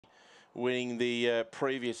winning the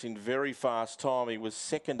previous in very fast time. He was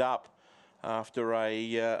second up after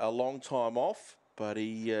a long time off, but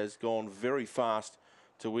he has gone very fast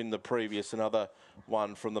to win the previous. Another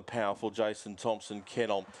one from the powerful Jason Thompson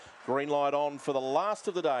kennel. Green light on for the last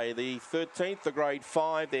of the day, the 13th, the grade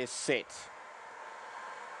 5. They're set.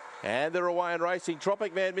 And they're away and racing.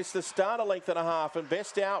 Tropic Man missed the start a length and a half, and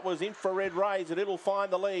best out was Infrared Rays, and it'll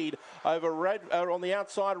find the lead over on the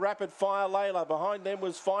outside. Rapid Fire Layla. Behind them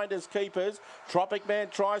was Finders Keepers. Tropic Man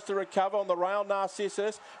tries to recover on the rail,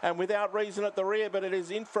 Narcissus, and without reason at the rear, but it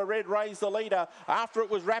is Infrared Rays the leader. After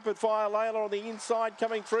it was Rapid Fire Layla. On the inside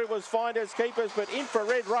coming through was Finders Keepers, but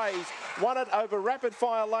Infrared Rays won it over Rapid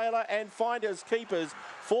Fire Layla and Finders Keepers.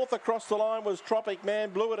 Fourth across the line was Tropic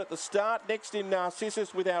Man, blew it at the start. Next in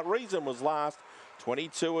Narcissus Without Reason was last.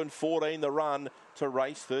 22 and 14 the run to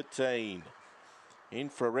race 13.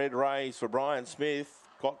 Infrared Rays for Brian Smith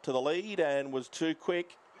got to the lead and was too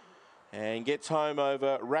quick and gets home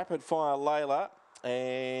over Rapid Fire Layla.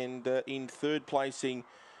 And in third placing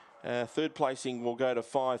will go to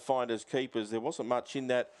 5 Finders Keepers. There wasn't much in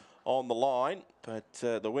that on the line, but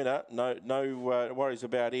the winner, no worries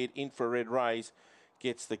about it. Infrared Rays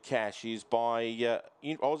gets the cash. Is by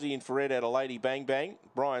Aussie Infrared out of Lady Bang Bang,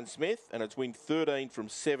 Brian Smith, and it's win 13 from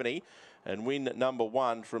 70, and win number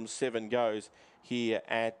 1 from 7 goes here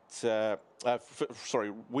at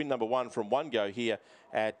win number 1 from 1 go here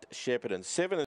at Shepparton. 7